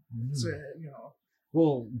Justin to, you know,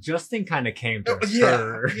 Well, Justin kind of came to Yeah,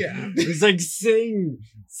 her. yeah. He's like, sing.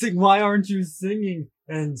 Why aren't you singing?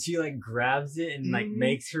 And she like grabs it and like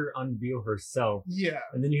makes her unveil herself. Yeah.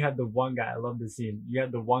 And then you have the one guy. I love the scene. You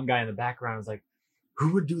have the one guy in the background. It's like,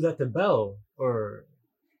 who would do that to Belle? Or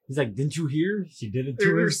he's like, didn't you hear? She did it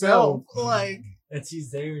to herself. Like, and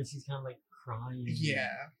she's there and she's kind of like crying. Yeah.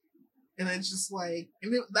 And it's just like,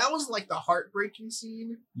 that was like the heartbreaking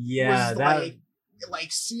scene. Yeah, was that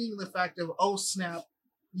like seeing the fact of, oh snap,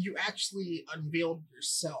 you actually unveiled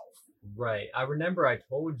yourself. Right. I remember I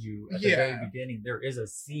told you at the very beginning there is a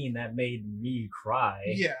scene that made me cry.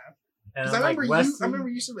 Yeah. And I remember I remember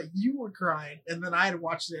you said that you were crying, and then I had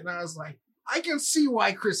watched it, and I was like, I can see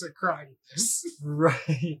why Chris had cried at this.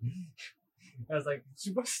 Right. I was like,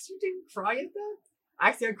 you didn't cry at that?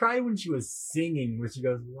 Actually, I cried when she was singing, where she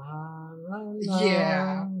goes, la, la, la.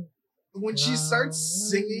 Yeah. When she starts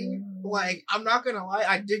singing, like, I'm not gonna lie,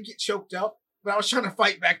 I did get choked up, but I was trying to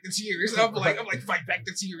fight back the tears. I'm like, fight back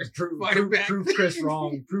the tears. Prove Chris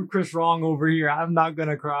wrong. Prove Chris wrong over here. I'm not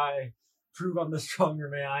gonna cry. Prove I'm the stronger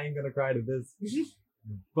man. I ain't gonna cry to this.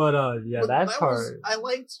 But yeah, that part.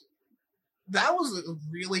 That was a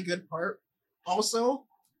really good part. Also,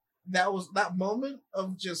 that moment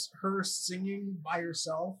of just her singing by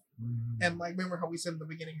herself. And like, remember how we said in the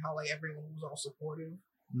beginning how like everyone was all supportive.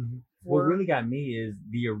 What really got me is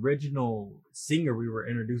the original singer we were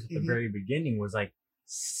introduced at the very beginning was like,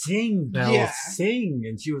 sing, Belle, sing.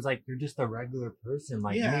 And she was like, you're just a regular person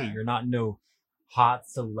like me. You're not no hot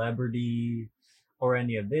celebrity or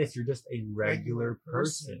any of this. You're just a regular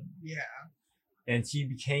person. Yeah. And she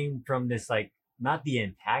became from this, like, not the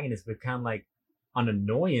antagonist, but kind of like an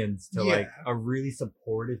annoyance to like a really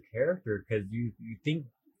supportive character. Cause you think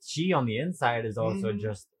she on the inside is also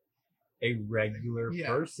just a regular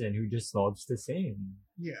person who just loves to sing.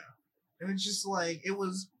 Yeah. And it's just like, it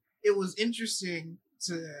was interesting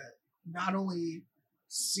to not only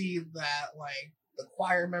see that like the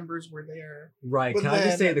choir members were there. Right. Can I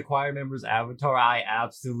just say the choir members' avatar I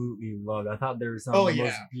absolutely loved. I thought there were some of the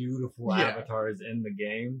most beautiful avatars in the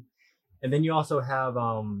game. And then you also have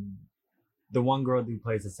the one girl who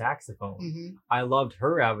plays the saxophone. I loved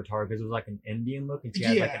her avatar because it was like an Indian look and she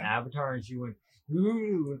had like an avatar and she went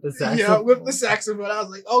with the saxophone. Yeah, with the saxophone. I was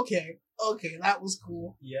like, okay, that was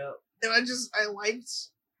cool. Yeah. And I liked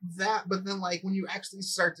that, but then like when you actually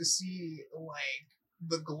start to see like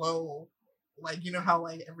the glow, like you know how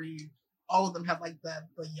like all of them have like the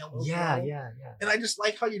yellow glow. Yeah. And I just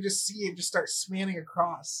like how you just see it just start spanning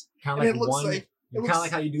across. Kind of like kind of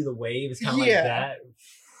like how you do the wave. It's kind of like that.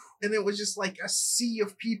 And it was just like a sea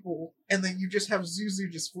of people, and then you just have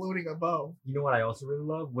Zuzu just floating above. You know what I also really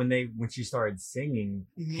love? When she started singing,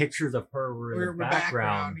 pictures of her were in the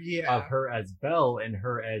background of her as Belle and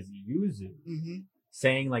her as Yuzu.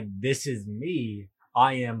 Saying like, this is me.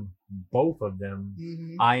 I am both of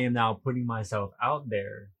them. I am now putting myself out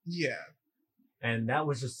there. Yeah. And that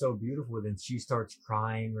was just so beautiful. Then she starts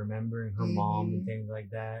crying, remembering her mom and things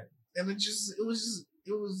like that. And it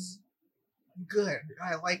was good.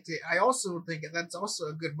 I liked it. I also think that's also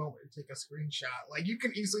a good moment to take a screenshot. Like you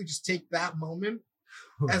can easily just take that moment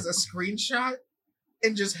as a screenshot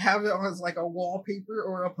and just have it as like a wallpaper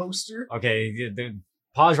or a poster. Okay,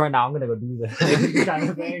 pause right now. I'm gonna go do that kind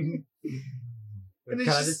of thing. But can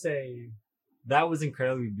I just say that was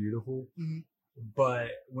incredibly beautiful? But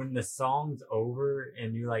when the song's over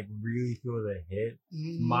and you like really feel the hit,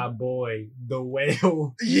 my boy, the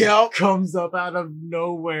whale comes up out of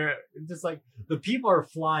nowhere. Just like the people are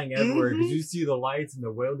flying everywhere because you see the lights and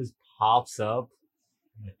the whale just pops up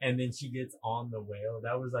and then she gets on the whale.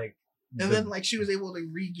 That was like, and then like she was able to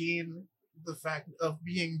regain the fact of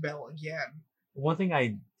being Belle again. One thing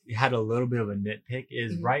I had a little bit of a nitpick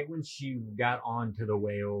is right when she got onto the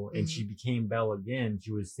whale and she became Belle again,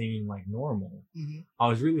 she was singing like normal. I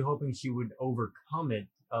was really hoping she would overcome it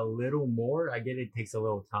a little more. I get it takes a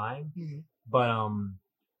little time, but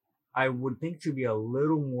I would think she'd be a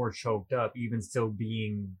little more choked up, even still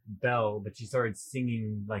being Belle, but she started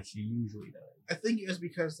singing like she usually does. I think it was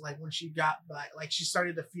because like when she got back, like she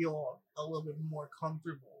started to feel a little bit more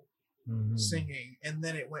comfortable singing, and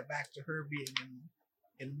then it went back to her being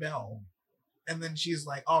in Belle, and then she's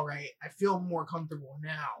like, all right, I feel more comfortable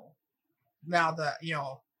now that you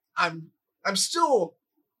know I'm still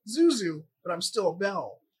Zuzu, but I'm still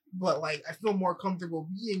Belle, but like I feel more comfortable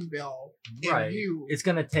being Belle. Right, it's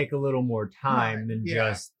gonna take a little more time than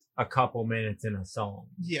just a couple minutes in a song.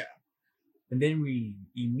 And then we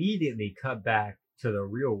immediately cut back to the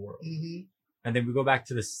real world, and then we go back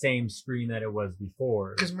to the same screen that it was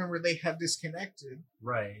before, because remember they had disconnected,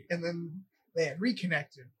 right? And then they had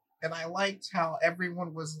reconnected, and I liked how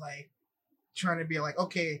everyone was like trying to be like,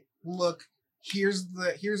 okay, look, here's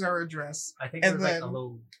our address. I think there's like a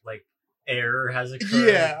little like error has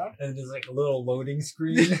occurred. Yeah. And there's like a little loading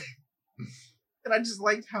screen. And I just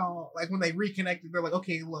liked how, like, when they reconnected, they're like,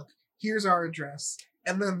 okay, look, here's our address.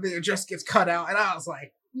 And then the address gets cut out. And I was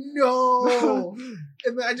like, no.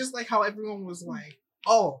 And then I just like how everyone was like,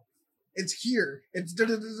 oh, it's here. It's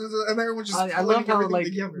and everyone just I love how like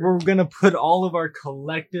together. We're gonna put all of our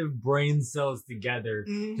collective brain cells together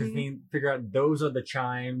to figure out those are the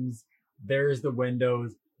chimes, there's the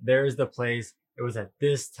windows, there's the place. It was at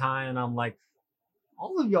this time, and I'm like,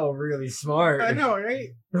 all of y'all really smart. I know, right?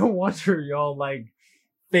 No wonder y'all like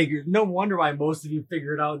figured. No wonder why most of you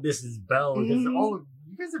figured out this is Belle. Because all of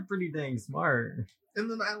you guys are pretty dang smart. And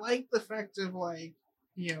then I like the fact of like,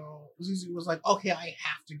 you know, Zuzu was like, okay, I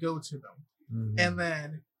have to go to them. And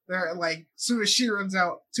then they're like, as soon as she runs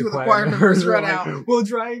out, two of the choir members run out. We'll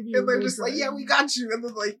drive you. And they're just like, yeah, we got you. And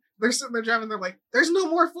then like, they're sitting there driving. They're like, there's no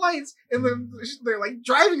more flights. And then they're like,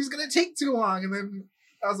 driving is going to take too long. And then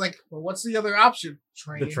I was like, well, what's the other option?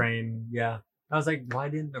 Train. The train, yeah. I was like, why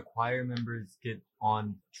didn't the choir members get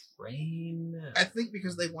on train? I think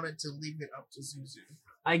because they wanted to leave it up to Zuzu.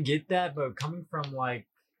 I get that, but coming from that,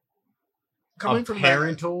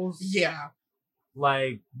 parentals, yeah,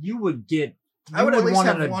 like you would get. I would at least want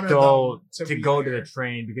have an one adult of them to go to the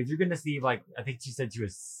train because you're gonna see like I think she said she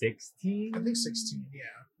was 16. I think 16. Yeah,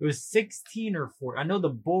 it was 16 or 4. I know the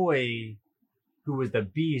boy who was the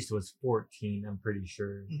beast was 14. I'm pretty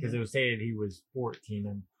sure because it was saying he was 14.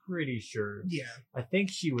 I'm pretty sure. Yeah, I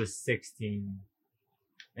think she was 16,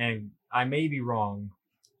 and I may be wrong.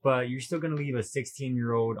 But you're still going to leave a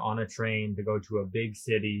 16-year-old on a train to go to a big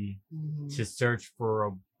city to search for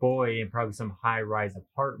a boy in probably some high-rise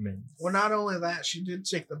apartments. Well, not only that, she did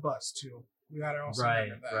take the bus, too. We got to also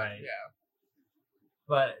remember that. Right. Yeah.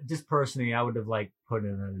 But just personally, I would have, like, put in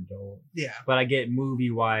an adult. Yeah. But I get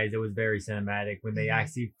movie-wise, it was very cinematic when they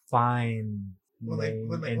actually find... When they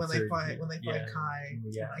find Kai.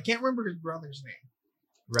 Yeah. I can't remember his brother's name.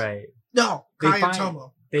 Right. No, Kai and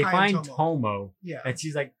Tomo. They Kai find and Tomo. Yeah. And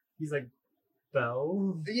he's like,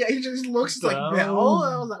 Belle? Yeah, he just looks Belle? like Belle.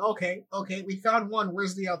 I was like, okay, we found one.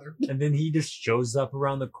 Where's the other? And then he just shows up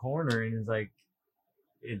around the corner and is like,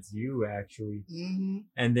 it's you, actually.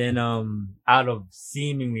 And then, out of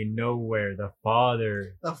seemingly nowhere, the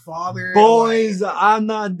father. Boys, like, I'm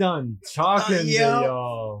not done talking to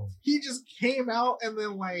y'all. He just came out and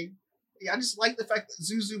then, like, I just like the fact that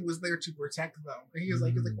Zuzu was there to protect them. And he was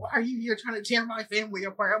like, why are you here trying to tear my family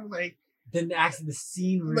apart? I'm like, then actually the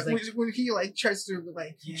scene where when he like tries to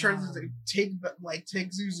take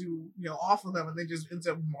Zuzu, you know, off of them, and then just ends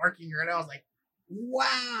up marking her, and I was like,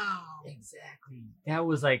 wow, exactly. That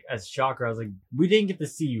was like a shocker. I was like, we didn't get to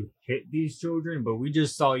see you hit these children, but we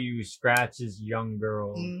just saw you scratch this young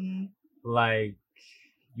girl. Like,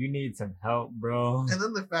 you need some help, bro. And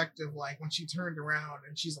then the fact of like when she turned around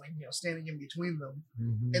and she's like, you know, standing in between them,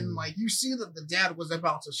 and like you see that the dad was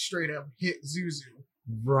about to straight up hit Zuzu.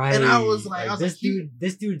 Right. And I was like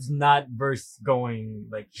this dude's not going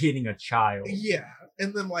like hitting a child. Yeah.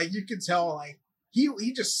 And then like you could tell like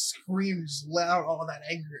he just screams loud all that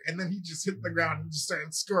anger, and then he just hit the ground and just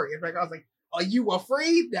started scurrying. Like I was like, are you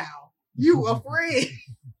afraid now? You afraid?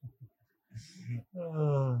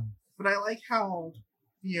 But I like how,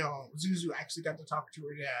 you know, Zuzu actually got to talk to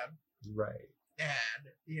her dad. Right. And,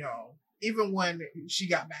 you know, even when she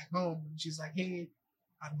got back home and she's like, hey,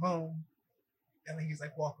 I'm home. And then he's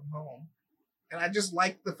like, welcome home. And I just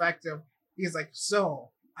like the fact of, he's like, so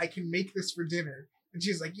I can make this for dinner. And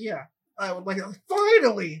she's like, yeah, I would like it.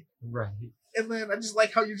 Finally. Right. And then I just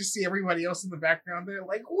like how you just see everybody else in the background. They're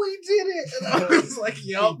like, we did it. And I was like,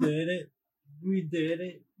 yup. We did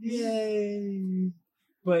it. Yay.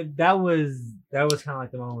 But that was kind of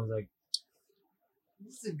like the moment was like,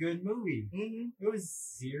 this is a good movie. It was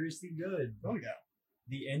seriously good. Oh, yeah.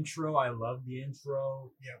 The intro, I love the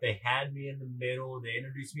intro. Yeah. They had me in the middle. They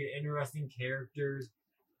introduced me to interesting characters.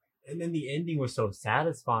 And then the ending was so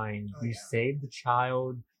satisfying. You saved the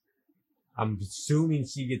child. I'm assuming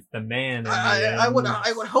she gets the man. I would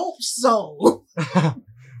hope so.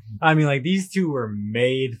 I mean, like, these two were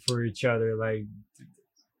made for each other. Like,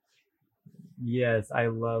 yes, I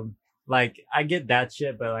love, like, I get that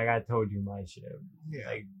shit, but like I told you my shit. Yeah.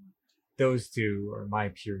 Like, those two are my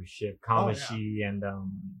pure shit. Kamashi and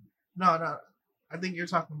No. I think you're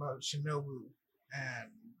talking about Shinobu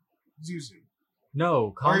and Zuzu.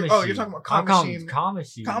 No, Kamashi. Oh, you're talking about Kamashi.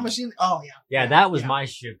 Kamashi. Oh, yeah. Yeah, that was my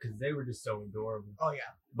shit because they were just so adorable. Oh, yeah.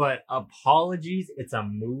 But apologies, it's a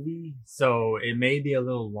movie, so it may be a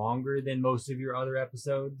little longer than most of your other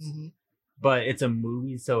episodes. but it's a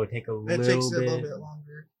movie, so it takes a little bit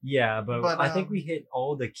longer. Yeah, but I think we hit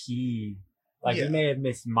all the key. Like, you may have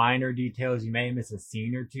missed minor details, you may have missed a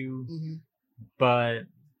scene or two, but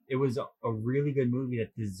it was a really good movie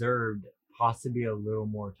that deserved possibly a little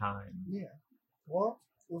more time. Yeah. Well,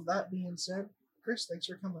 with that being said, Chris, thanks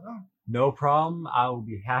for coming on. No problem. I will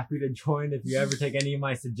be happy to join if you ever take any of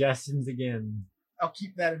my suggestions again. I'll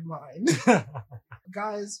keep that in mind.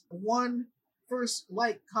 Guys, first,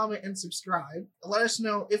 like, comment, and subscribe. Let us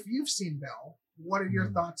know if you've seen Belle. What are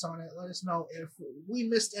your thoughts on it? Let us know if we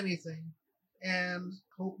missed anything. And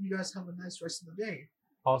hope you guys have a nice rest of the day.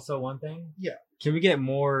 Also, one thing. Yeah. Can we get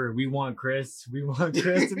more? We want Chris in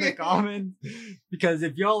the comments. Because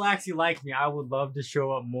if y'all actually like me, I would love to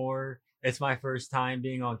show up more. It's my first time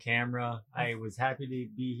being on camera. I was happy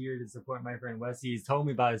to be here to support my friend Wesley. He's told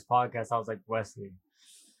me about his podcast. I was like, Wesley,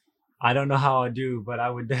 I don't know how I do, but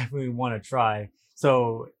I would definitely want to try.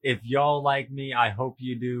 So if y'all like me, I hope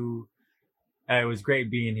you do. It was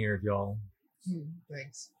great being here with y'all.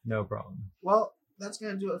 Thanks. No problem. Well, that's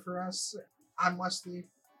going to do it for us. I'm Wesley.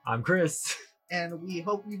 I'm Chris. And we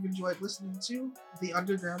hope you've enjoyed listening to the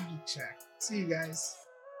Underground Geek Shack. See you guys.